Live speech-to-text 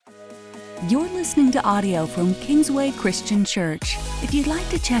You're listening to audio from Kingsway Christian Church. If you'd like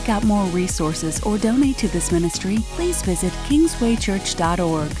to check out more resources or donate to this ministry, please visit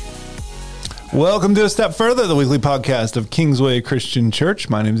kingswaychurch.org. Welcome to A Step Further, the weekly podcast of Kingsway Christian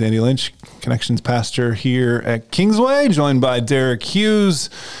Church. My name is Andy Lynch, Connections Pastor here at Kingsway, joined by Derek Hughes,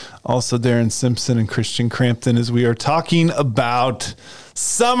 also Darrin Simpson and Christian Crampton, as we are talking about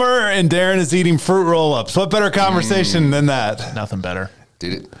summer, and Darrin is eating fruit roll-ups. What better conversation than that? Nothing better.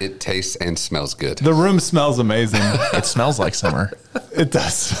 Dude, it tastes and smells good. The room smells amazing. It smells like summer. It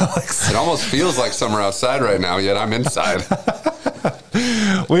does smell like summer. It almost feels like summer outside right now, yet I'm inside.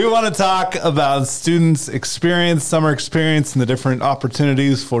 We want to talk about students' experience, summer experience, and the different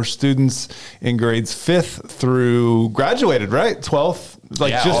opportunities for students in grades 5th through graduated, right? 12th?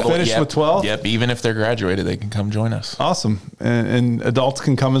 Just finished with 12? Yep, even if they're graduated, they can come join us. Awesome. And adults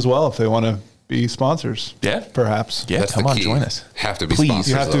can come as well if they want to be sponsors. Yeah. Perhaps. Yeah, That's come the on, key. join us. Have to be Please. sponsors.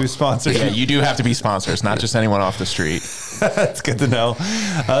 You have to be sponsors. Yeah, you do have to be sponsors, not just anyone off the street. That's good to know.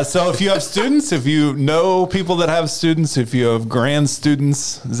 So if you have students, if you know people that have students, if you have grand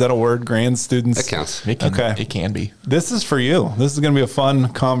students, is that a word? Grand students? That counts. It can be. This is for you. This is going to be a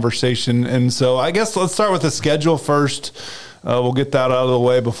fun conversation. And so I guess let's start with the schedule first. We'll get that out of the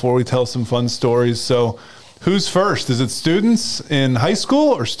way before we tell some fun stories. So who's first? Is it students in high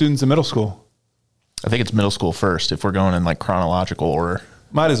school or students in middle school? I think it's middle school first if we're going in like chronological order.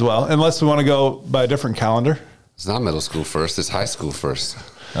 Might as well, unless we want to go by a different calendar. It's not middle school first. It's high school first.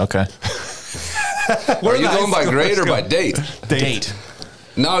 Okay. Are you going by grade or by date? Date.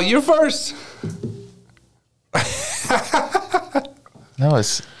 No, you're first. No,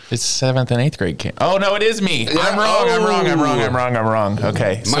 it's 7th and 8th grade. Oh, no, it is me. Yeah. I'm wrong.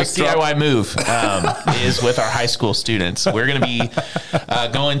 Okay. So Mic drop. CIY Move is with our high school students. We're going to be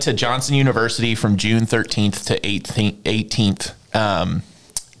going to Johnson University from June 13th to 18th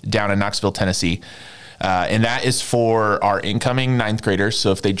down in Knoxville, Tennessee. And that is for our incoming 9th graders.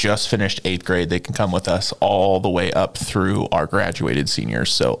 So if they just finished 8th grade, they can come with us all the way up through our graduated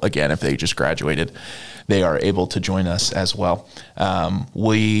seniors. So again, if they just graduated, they are able to join us as well.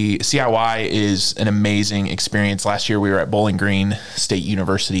 CIY is an amazing experience. Last year we were at Bowling Green State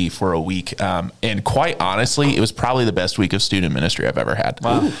University for a week. And quite honestly, it was probably the best week of student ministry I've ever had.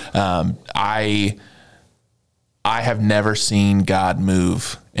 Wow. I have never seen God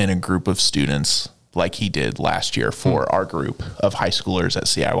move in a group of students like he did last year for our group of high schoolers at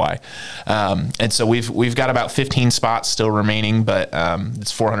CIY. And so we've got about 15 spots still remaining, but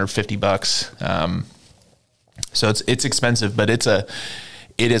it's $450. So it's expensive, but it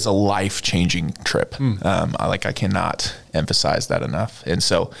is a life-changing trip. I cannot emphasize that enough. And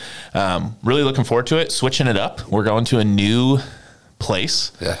so really looking forward to it, switching it up. We're going to a new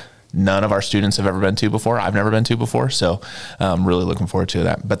place. Yeah. None of our students have ever been to before. I've never been to before. So really looking forward to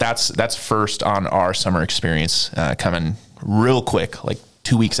that. But that's first on our summer experience coming real quick, like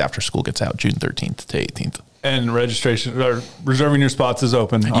 2 weeks after school gets out, June 13th to 18th. And registration or reserving your spots is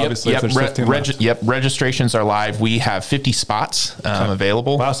open. Obviously, if there's 15 left. Registrations are live. We have 50 spots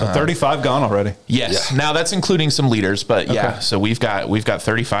available. Wow, so 35 gone already. Yes. Yeah. Now that's including some leaders, but yeah. So we've got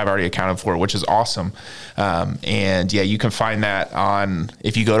 35 already accounted for, which is awesome. And yeah, you can find that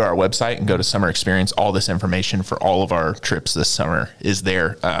if you go to our website and go to summer experience, all this information for all of our trips this summer is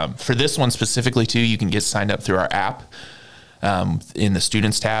there. For this one specifically too, you can get signed up through our app. In the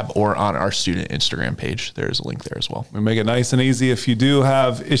students tab or on our student Instagram page. There's a link there as well. We make it nice and easy. If you do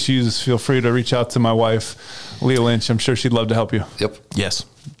have issues, feel free to reach out to my wife, Leah Lynch. I'm sure she'd love to help you. Yep. Yes.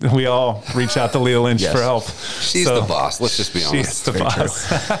 We all reach out to Leah Lynch Yes. for help. She's the boss. Let's just be honest. She's the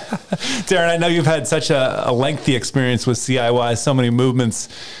boss. Darrin, I know you've had such a lengthy experience with CIY. So many movements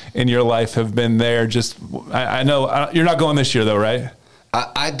in your life have been there. I know you're not going this year though, right?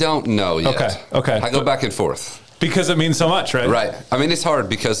 I don't know yet. Okay. I go back and forth. Because it means so much, right? Right. I mean, it's hard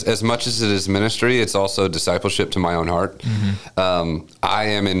because as much as it is ministry, it's also discipleship to my own heart. Mm-hmm. I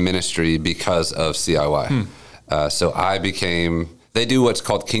am in ministry because of CIY. So they do what's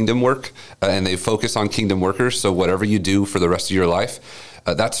called kingdom work, and they focus on kingdom workers. So whatever you do for the rest of your life,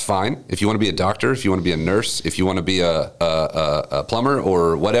 that's fine. If you want to be a doctor, if you want to be a nurse, if you want to be a plumber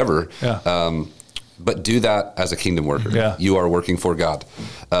or whatever, but do that as a kingdom worker. Yeah. You are working for God.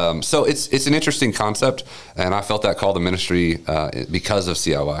 So it's an interesting concept, and I felt that call to ministry because of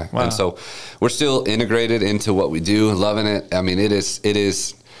CIY. Wow. And so we're still integrated into what we do, loving it. I mean, it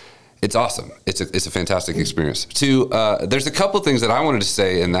is It's awesome. It's a fantastic experience. There's a couple things that I wanted to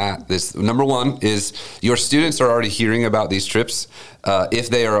say in that. Number one is your students are already hearing about these trips. If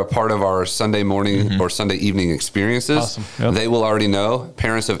they are a part of our Sunday morning or Sunday evening experiences, awesome. Yep. They will already know.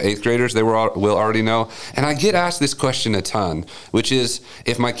 Parents of 8th graders, they will already know. And I get asked this question a ton, which is,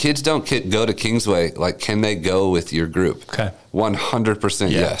 if my kids don't go to Kingsway, like, can they go with your group? Okay.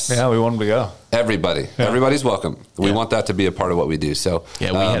 100% yes. Yeah, we want them to go. Everybody's welcome. We want that to be a part of what we do. So we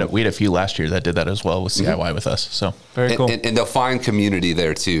had a few last year that did that as well with CIY with us. So very cool. And they'll find community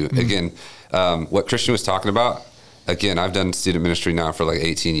there too. Again, what Christian was talking about. Again, I've done student ministry now for like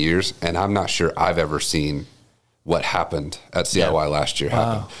 18 years, and I'm not sure I've ever seen what happened at CIY last year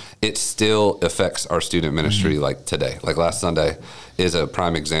happen. It still affects our student ministry like today. Like last Sunday is a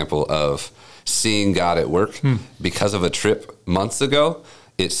prime example of seeing God at work because of a trip months ago.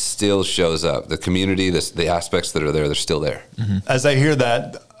 It still shows up. The community, the aspects that are there, they're still there. As I hear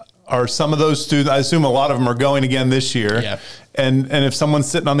that, are some of those students, I assume a lot of them are going again this year. Yeah. And if someone's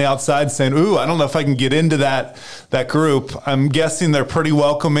sitting on the outside saying, ooh, I don't know if I can get into that group, I'm guessing they're pretty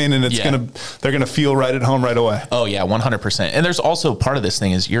welcoming, and they're gonna feel right at home right away. Oh yeah, 100%. And there's also part of this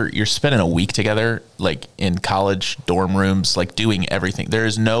thing is you're spending a week together, like in college dorm rooms, like doing everything. There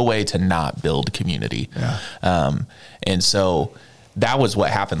is no way to not build community. Yeah. And so that was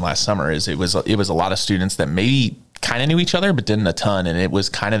what happened last summer. Is it was a lot of students that maybe kind of knew each other, but didn't a ton. And it was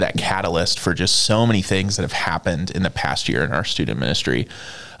kind of that catalyst for just so many things that have happened in the past year in our student ministry,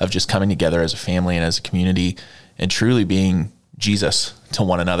 of just coming together as a family and as a community and truly being Jesus to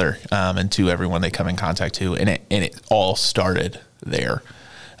one another, and to everyone they come in contact to. And it all started there.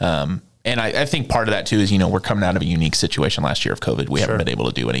 And I think part of that too is, we're coming out of a unique situation last year of COVID. We haven't been able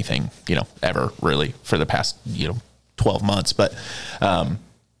to do anything, ever really for the past, 12 months. But,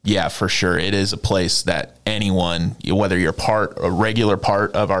 yeah, for sure. It is a place that anyone, whether you're a regular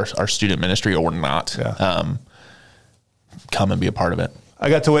part of our student ministry or not, come and be a part of it. I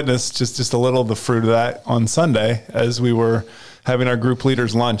got to witness just a little of the fruit of that on Sunday as we were having our group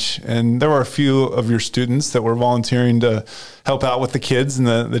leaders lunch. And there were a few of your students that were volunteering to help out with the kids and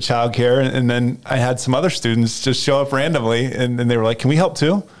the child care. And then I had some other students just show up randomly, and they were like, can we help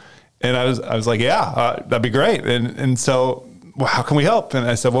too? And I was like, that'd be great. And so, well, how can we help? And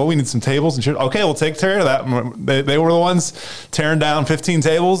I said, well, we need some tables and chairs. Okay, we'll take care of that. They were the ones tearing down 15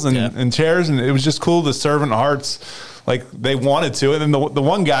 tables and chairs. And it was just cool, the servant hearts, like they wanted to. And then the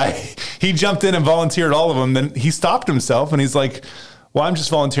one guy, he jumped in and volunteered all of them. Then he stopped himself and he's like, well, I'm just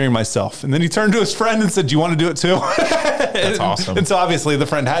volunteering myself. And then he turned to his friend and said, do you want to do it too? That's awesome. And so obviously the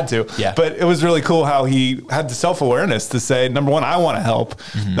friend had to. Yeah. But it was really cool how he had the self-awareness to say, number one, I want to help.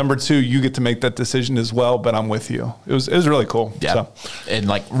 Number two, you get to make that decision as well, but I'm with you. It was really cool. Yeah. So. And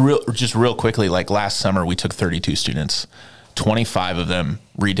like real quickly, like last summer we took 32 students. 25 of them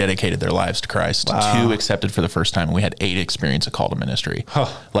rededicated their lives to Christ. Wow. 2 accepted for the first time. And we had 8 experience a call to ministry.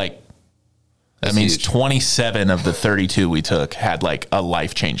 That means huge. 27 of the 32 we took had like a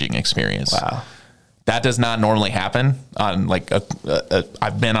life-changing experience. Wow. That does not normally happen on like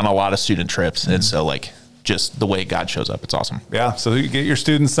I've been on a lot of student trips. And so like just the way God shows up, it's awesome. Yeah. So you get your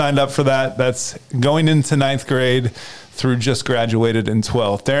students signed up for that. That's going into 9th grade through just graduated in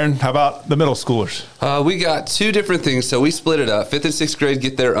 12th. Darrin, how about the middle schoolers? We got 2 different things. So we split it up. 5th and 6th grade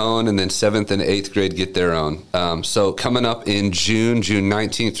get their own, and then 7th and 8th grade get their own. So coming up in June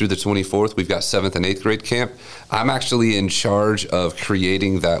 19th through the 24th, we've got 7th and 8th grade camp. I'm actually in charge of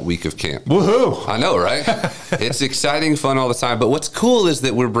creating that week of camp. Woohoo! I know, right? It's exciting, fun all the time. But what's cool is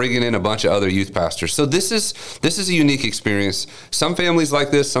that we're bringing in a bunch of other youth pastors. So this is a unique experience. Some families like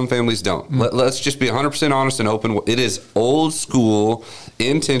this, some families don't. Let's just be 100% honest and open. It is old school,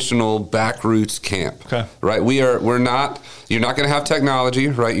 intentional, backroots camp. Okay. Right? We're not. You're not going to have technology,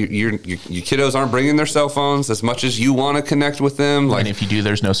 right? Your kiddos aren't bringing their cell phones as much as you want to connect with them. Like, and if you do,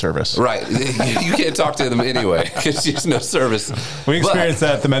 there's no service. Right. You can't talk to them anyway because there's no service. We experienced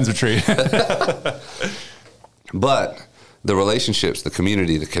that at the men's retreat. But the relationships, the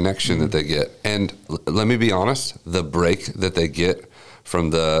community, the connection that they get. And let me be honest, the break that they get from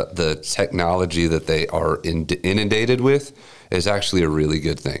the technology that they are inundated with is actually a really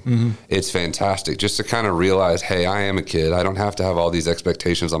good thing. It's fantastic just to kind of realize, hey, I am a kid. I don't have to have all these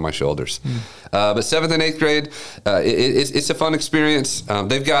expectations on my shoulders. But 7th and 8th grade, it's a fun experience.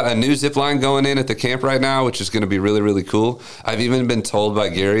 They've got a new zip line going in at the camp right now, which is going to be really, really cool. I've even been told by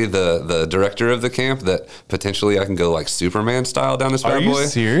Gary, the director of the camp, that potentially I can go like Superman style down this bad boy. Are you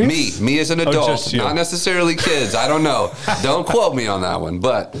serious? Me as an adult, not necessarily kids. I don't know. Don't quote me on that one.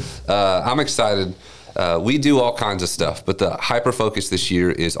 But I'm excited. We do all kinds of stuff, but the hyper focus this year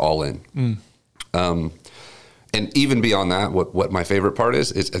is all in. And even beyond that, what my favorite part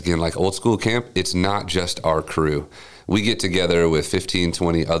is again, like old school camp, it's not just our crew. We get together with 15,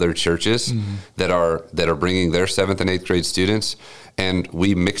 20 other churches that are bringing their 7th and 8th grade students, and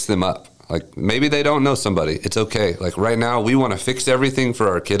we mix them up. Like maybe they don't know somebody. It's okay. Like right now, we want to fix everything for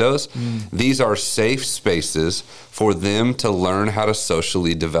our kiddos. These are safe spaces for them to learn how to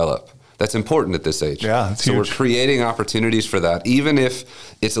socially develop. That's important at this age. Yeah, it's so huge. We're creating opportunities for that, even if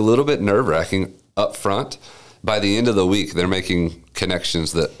it's a little bit nerve-wracking up front. By the end of the week, they're making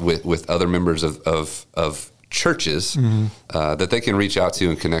connections that with other members of churches that they can reach out to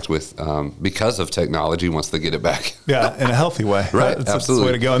and connect with because of technology once they get it back. Yeah, in a healthy way. Right, That's absolutely. the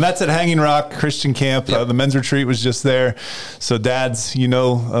way to go. And that's at Hanging Rock Christian Camp. Yep. The men's retreat was just there. So dads,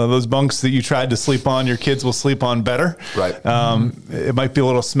 those bunks that you tried to sleep on, your kids will sleep on better. Right. It might be a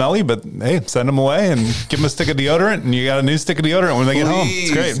little smelly, but hey, send them away and give them a stick of deodorant, and you got a new stick of deodorant when they get home.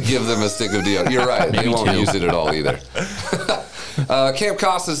 It's great. Give them a stick of deodorant. You're right. They won't use it at all either. Camp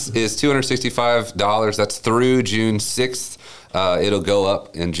cost is $265. That's through June 6th. It'll go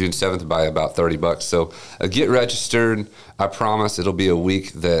up in June 7th by about $30. So get registered. I promise it'll be a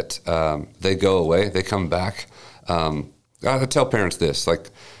week that they go away. They come back. I tell parents this, like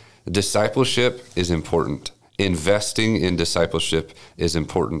discipleship is important. Investing in discipleship is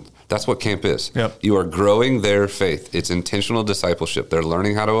important. That's what camp is. Yep. You are growing their faith. It's intentional discipleship. They're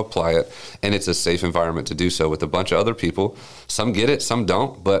learning how to apply it, and it's a safe environment to do so with a bunch of other people. Some get it, some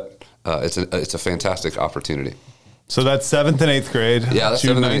don't, but it's a fantastic opportunity. So that's 7th and 8th grade. Yeah, that's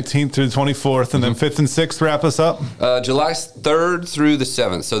June 7th and 19th through the 24th, and then 5th and 6th wrap us up. July 3rd through the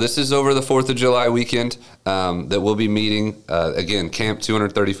 7th. So this is over the 4th of July weekend that we'll be meeting. Again, camp,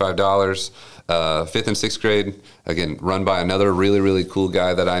 $235. 5th and 6th grade, again, run by another really, really cool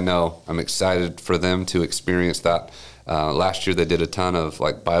guy that I know. I'm excited for them to experience that. Last year they did a ton of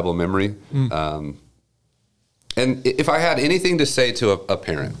like Bible memory. And if I had anything to say to a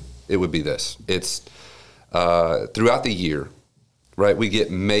parent, it would be this. It's throughout the year, right? We get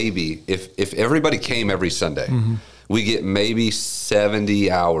maybe, if everybody came every Sunday, we get maybe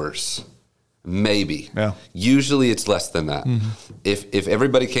 70 hours. Maybe. Yeah. Usually it's less than that. If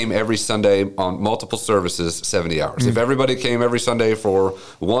everybody came every Sunday on multiple services, 70 hours. If everybody came every Sunday for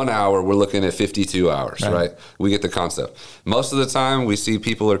 1 hour, we're looking at 52 hours, right? We get the concept. Most of the time we see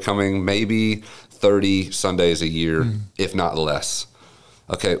people are coming maybe 30 Sundays a year, if not less.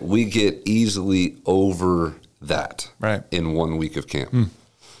 Okay, we get easily over that in 1 week of camp.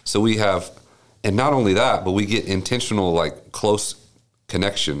 So we have, and not only that, but we get intentional, like close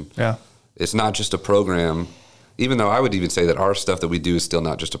connection. Yeah. It's not just a program, even though I would even say that our stuff that we do is still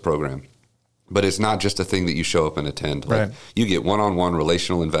not just a program. But it's not just a thing that you show up and attend. Like you get one-on-one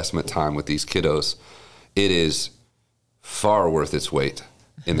relational investment time with these kiddos. It is far worth its weight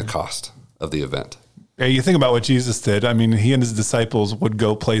in the cost of the event. Yeah, you think about what Jesus did. I mean, he and his disciples would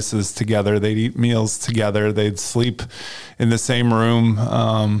go places together. They'd eat meals together. They'd sleep in the same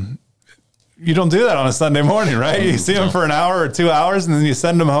room. You don't do that on a Sunday morning, right? You see them for an hour or 2 hours, and then you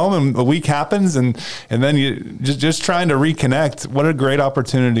send them home, and a week happens, and then you just trying to reconnect. What a great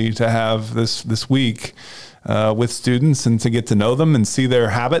opportunity to have this week with students and to get to know them and see their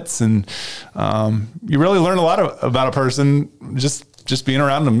habits, and you really learn a lot about a person just being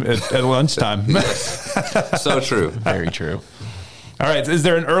around them at lunchtime. Yes. So true. Very true. All right. Is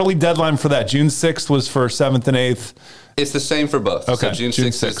there an early deadline for that? June 6th was for 7th and 8th. It's the same for both. Okay. So June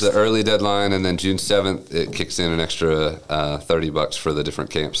 6th is the early deadline, and then June 7th, it kicks in an extra $30 for the different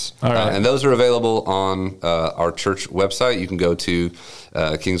camps. All right. And those are available on our church website. You can go to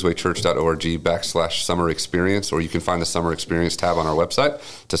kingswaychurch.org/summer experience, or you can find the summer experience tab on our website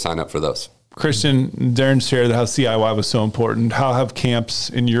to sign up for those. Christian, Darrin shared how CIY was so important. How have camps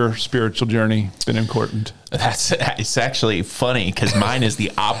in your spiritual journey been important? It's actually funny because mine is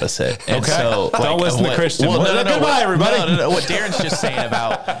the opposite. And okay. So, don't listen to Christian. Goodbye, everybody. No. What Darrin's just saying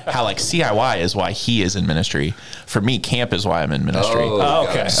about how like CIY is why he is in ministry. For me, camp is why I'm in ministry. Oh,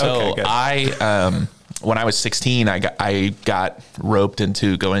 okay. So okay, I, when I was 16, I got roped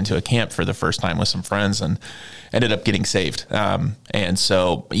into going to a camp for the first time with some friends and ended up getting saved. And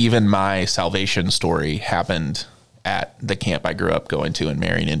so even my salvation story happened at the camp I grew up going to in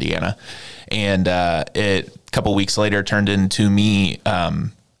Marion, Indiana. And it a couple weeks later turned into me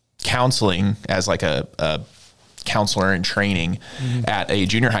counseling as like a counselor in training at a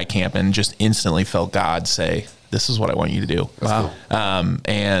junior high camp, and just instantly felt God say, this is what I want you to do. Wow.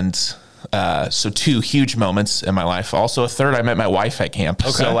 So 2 huge moments in my life. Also a third, I met my wife at camp.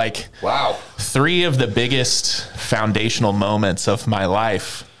 Okay. So like, wow, 3 of the biggest foundational moments of my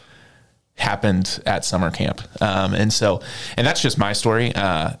life happened at summer camp. And that's just my story,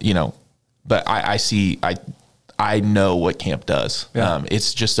 but I I know what camp does. Yeah.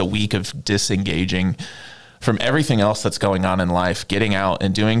 It's just a week of disengaging from everything else that's going on in life, getting out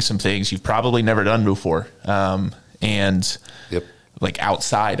and doing some things you've probably never done before. And like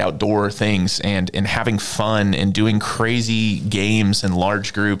outdoor things and having fun and doing crazy games in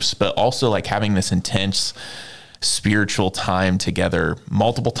large groups, but also like having this intense spiritual time together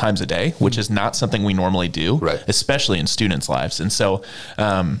multiple times a day, which is not something we normally do, especially in students' lives. And so,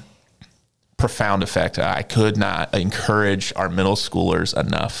 profound effect. I could not encourage our middle schoolers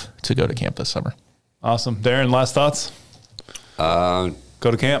enough to go to camp this summer. Awesome. Darrin, last thoughts? Go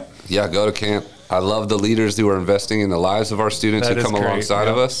to camp. Yeah, go to camp. I love the leaders who are investing in the lives of our students who come alongside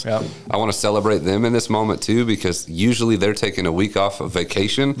of us. Yep. I want to celebrate them in this moment too, because usually they're taking a week off of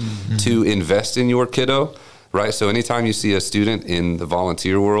vacation to invest in your kiddo, right? So anytime you see a student in the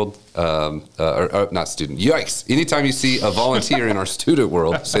volunteer world, or not student, yikes. Anytime you see a volunteer in our student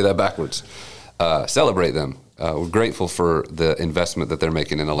world, say that backwards, celebrate them. We're grateful for the investment that they're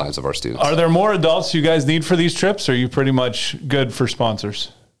making in the lives of our students. Are there more adults you guys need for these trips, or are you pretty much good for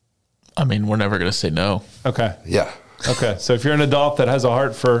sponsors? I mean, we're never going to say no. Okay. Yeah. Okay. So if you're an adult that has a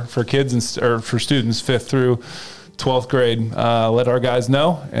heart for kids or for students 5th through 12th grade, let our guys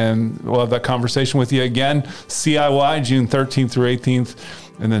know, and we'll have that conversation with you again. CIY, June 13th through 18th,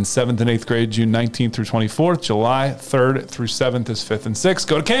 and then 7th and 8th grade, June 19th through 24th. July 3rd through 7th is 5th and 6th.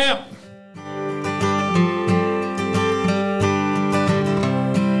 Go to camp.